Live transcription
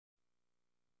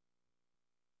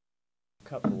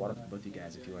cup of water for both you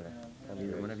guys if you want to.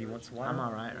 Either one of you wants water. I'm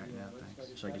all right now,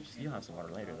 thanks. Should I get you? You'll have some water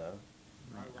later, though.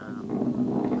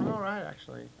 I'm all right,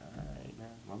 actually. All right, now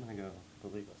I'm gonna go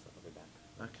leave this. I'll be back.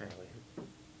 Okay.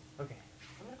 Okay.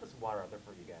 I'm gonna put some water out there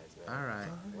for you guys, man. All right.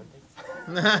 What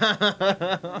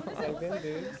has it looked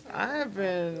like? I have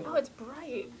been Oh, it's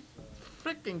bright.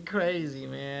 freaking crazy,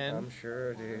 man. I'm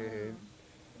sure, dude.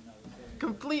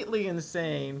 Completely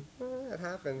insane. It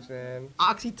happens, man.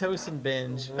 Oxytocin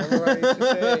binge. Remember what I used to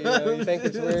say, you think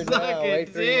it's weird now, Fucking wait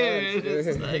 3 months, dude.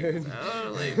 It's like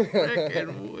totally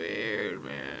freaking weird,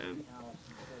 man.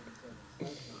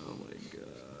 Oh my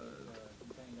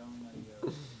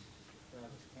god.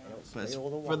 But it's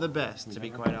for the best, to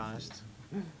be quite honest.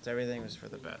 Everything was for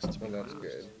the best, to be Well, quite that's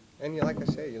honest. good. And you, like I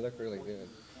say, you look really good.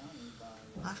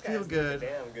 I feel good.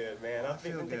 Damn good, man. I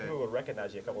feel think good. people would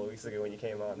recognize you a couple of weeks ago when you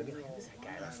came on. They'd be like, "Who's that guy?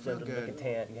 I That's feel looking good.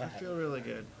 tan." Yeah. I feel really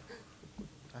good.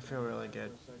 I feel really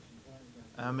good.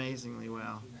 Amazingly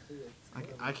well.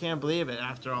 I can't believe it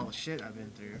after all the shit I've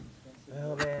been through.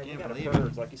 Well, man, you Can't got a believe it.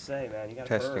 purge, like you say, man. You got a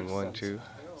Testing purge. 1, 2.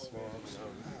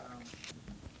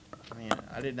 I mean,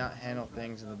 I did not handle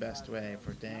things in the best way,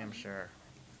 for damn sure.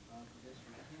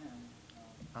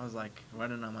 I was like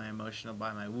running on my emotional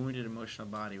body. My wounded emotional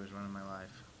body was running my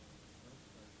life.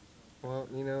 Well,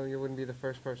 you know, you wouldn't be the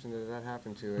first person that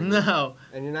happened to. No.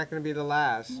 And you're not going to be the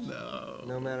last. No.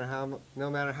 No matter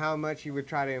how much you would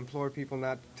try to implore people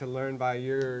not to learn by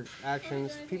your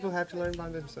actions, people have to learn by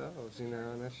themselves, you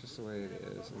know, and that's just the way it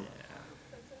is. And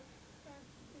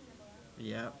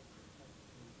Yep.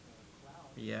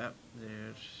 Yep,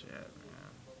 dude. Shit, man.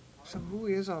 so who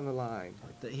is on the line?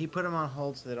 He put them on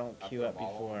hold so they don't I queue put up them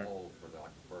all before. on hold for the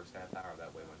first half hour.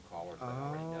 That way, when callers they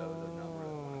already know the number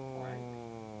they want to prank.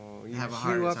 Oh, you Have a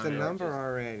heart queue up attack. the Yeah, number Just,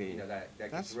 already. You know, that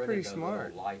That's gets rid pretty of those smart.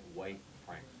 little lightweight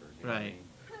pranksters. You know what I Right. mean?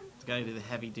 It's got to do the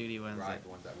heavy duty ones. Right, That, the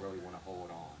ones that really want to hold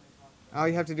on. All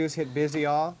you have to do is hit busy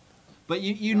all. but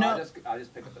you No, know, I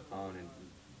just pick up the phone and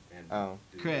Oh.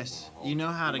 do this Chris, one on hold. you know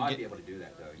how to might get- be able to do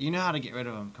that though. you know how to get rid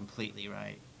of them completely,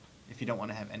 right? If you don't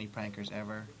want to have any prankers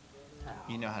ever,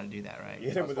 you know how to do that, right? Yeah.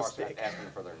 As with far a as stick.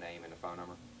 asking for their name and the phone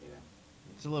number, yeah.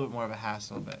 It's a little bit more of a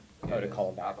hassle, but Oh, to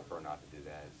call them I back. prefer not to do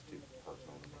that. It's too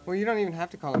personal to me. Well, you don't even have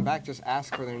to call them back. Just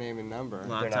ask for their name and number. a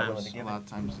lot They're of not willing times, to give a lot of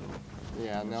times,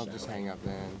 Yeah, and they'll just hang up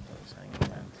then. they'll hang up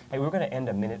then. Hey, we're going to end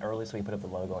a minute early so we put up the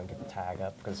logo and get the tag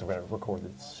up because we're going to record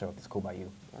this show if it's cool by you.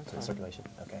 That's For the fine. circulation.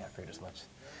 Okay, I figured as much.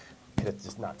 Could have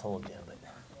just not told you, but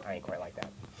I ain't quite like that.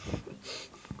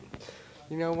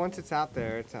 You know, once it's out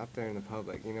there in the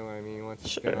public. You know what I mean? Once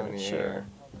it's been on the air,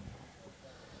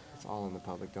 it's all in the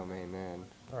public domain then.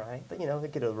 All right, but you know, they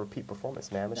get a repeat performance,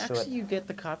 man. Let's show it. Actually, you get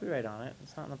the copyright on it.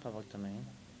 It's not in the public domain.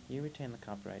 You retain the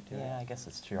copyright to Yeah, it. I guess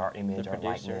it's true. Our image, The our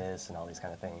producer. likeness, and all these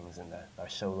kind of things, and our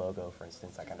show logo, for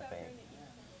instance, that kind of thing.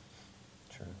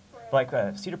 True. But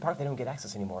like Cedar Park, they don't get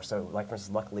access anymore. So, like for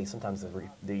instance, luckily, sometimes the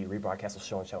rebroadcast will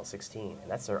show on channel 16,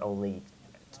 and that's their only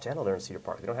channel there in Cedar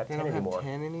Park. They don't have They 10 don't anymore. have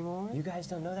 10 anymore? You guys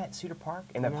don't know that Cedar Park,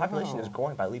 and the population is No.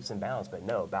 growing by leaps and bounds. But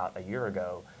no, about a year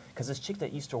ago, because this chick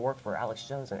that used to work for Alex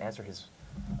Jones and answer his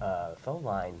phone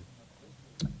line,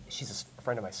 she's a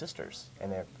friend of my sister's,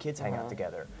 and their kids hang out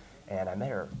together. And I met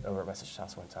her over at my sister's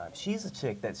house one time. She's a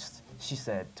chick that she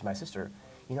said to my sister,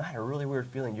 "You know, I had a really weird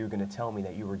feeling you were going to tell me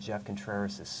that you were Jeff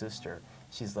Contreras' sister."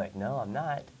 She's like, "No, I'm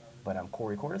not, but I'm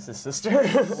Corey Cordes' sister."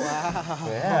 Wow.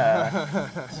 Yeah.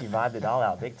 She vibed it all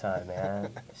out big time, man.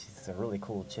 She's a really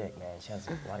cool chick, man. She has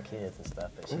a lot of kids and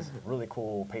stuff, but she's a really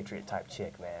cool patriot type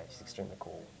chick, man. She's extremely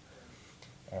cool.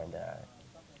 And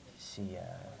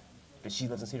but she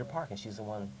lives in Cedar Park, and she's the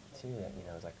one too that, you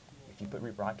know, is like, if you put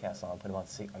rebroadcasts on, put them on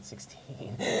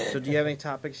 16. So, do you have any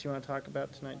topics you want to talk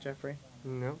about tonight, Jeffrey?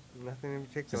 No, nothing in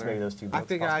particular. Just maybe those two I books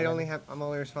figure possibly? I'm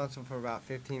only responsible for about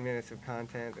 15 minutes of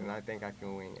content, and I think I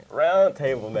can wing it. Round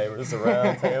table, neighbor. This is a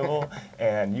round table,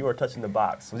 and you are touching the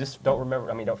box. So just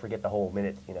don't forget the whole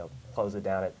minute. You know, close it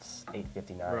down at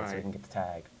 8:59 so Right. we can get the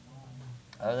tag.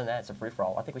 Other than that, it's a free for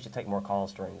all. I think we should take more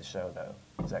calls during the show, though.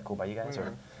 Is that cool by you guys? Or,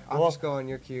 Whatever. I'll just go on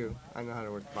your cue. I know how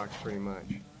to work the box pretty much.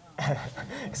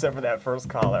 except for that first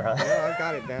caller, huh? Yeah, I've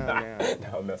got it down now.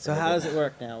 No, I'm messing So, with how you. does it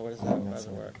work now? What is that? How does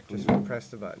it work? Just press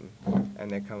the button, and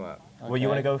they come up. Well, you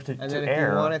want to go to And then if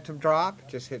air. you want it to drop,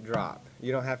 just hit drop.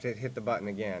 You don't have to hit the button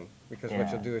again, because what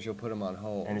Yeah. you'll do is you'll put them on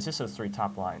hold. And it's just those three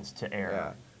top lines to air.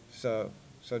 Yeah. So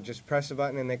just press the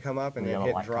button and they come up, and The then yellow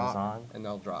hit light comes drop, on. and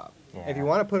they'll drop. Yeah. If you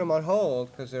want to put them on hold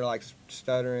because they're like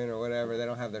stuttering or whatever, they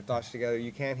don't have their thoughts together,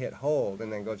 you can hit hold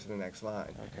and then go to the next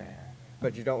line. Okay.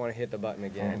 But you don't want to hit the button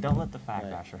again. And don't let the fat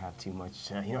Right. basher have too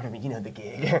much, you know what I mean? You know the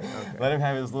gig. Let him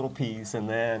have his little piece, and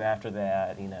then after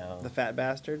that, you know. The fat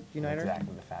bastard uniter.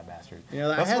 Exactly, the fat bastard. You know,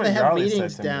 That's what they have Yarly said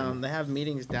meetings to me. down. They have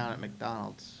meetings down at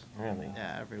McDonald's. Really?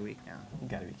 Yeah, every week now. You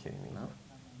gotta be kidding me. No,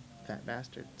 fat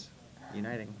bastards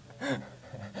uniting.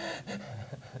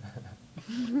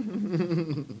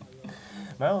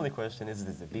 My only question is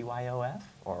it BYOF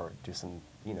or do some,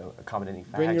 you know, accommodating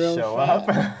Bring your fags own show fat.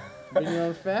 up? Bring your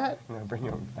own fat. No, bring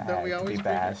your own fag Don't we to always be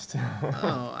bring it? bashed.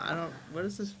 Oh, I don't. What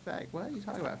is this fag? What are you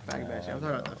talking about, fag bashing? I'm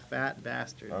talking about the fat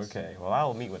bastards. Okay, well,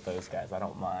 I'll meet with those guys. I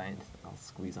don't mind. I'll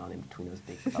squeeze on in between those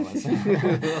big fellas.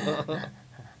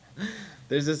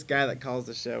 There's this guy that calls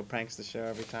the show, pranks the show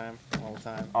every time, all the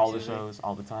time. All the Usually. shows,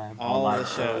 all the time. All live the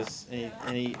shows,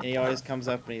 and he always comes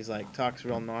up and he's like talks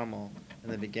real normal in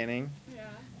the beginning, Yeah.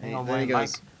 and Oh, then he Mike.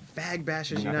 goes, "Fag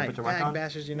bashers You not gonna unite! put your mic Fag on?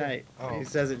 bashers unite!" Oh. And he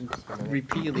says it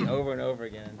repeatedly over and over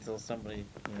again until somebody,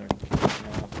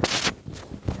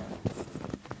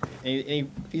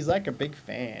 he's like a big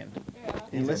fan. Yeah.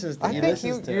 He listens. To, I he think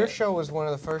listens to your show was one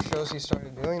of the first shows he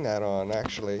started doing that on,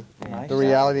 actually. My The show?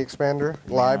 Reality Expander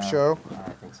live Yeah, show. I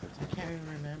think so I too. can't even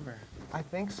remember. I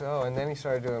think so. And then he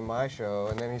started doing my show,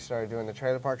 and then he started doing the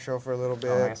Trailer Park Show for a little bit.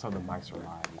 Oh, I saw the mics are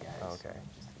live, you guys. Oh, okay.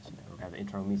 Just to let you know, we're gonna have the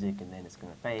intro music, and then it's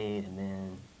gonna fade, and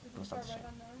then we'll start the show.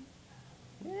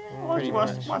 Yeah, why don't you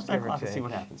watch that Give or clock and see take.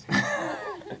 what happens.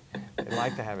 I'd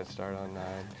like to have it start on 9.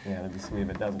 Yeah, that'd be sweet. If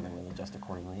it doesn't, then we'll adjust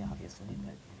accordingly, obviously, but you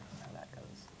know how that goes.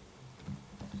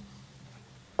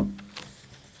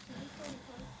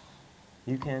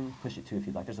 You can push it too if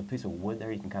you'd like. There's a piece of wood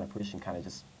there you can kind of push and kind of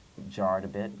just jar it a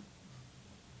bit.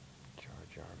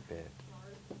 Jar bit.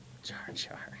 Jar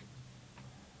jar.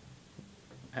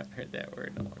 I haven't heard that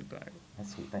word in a long time.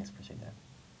 That's sweet. Thanks. Appreciate that.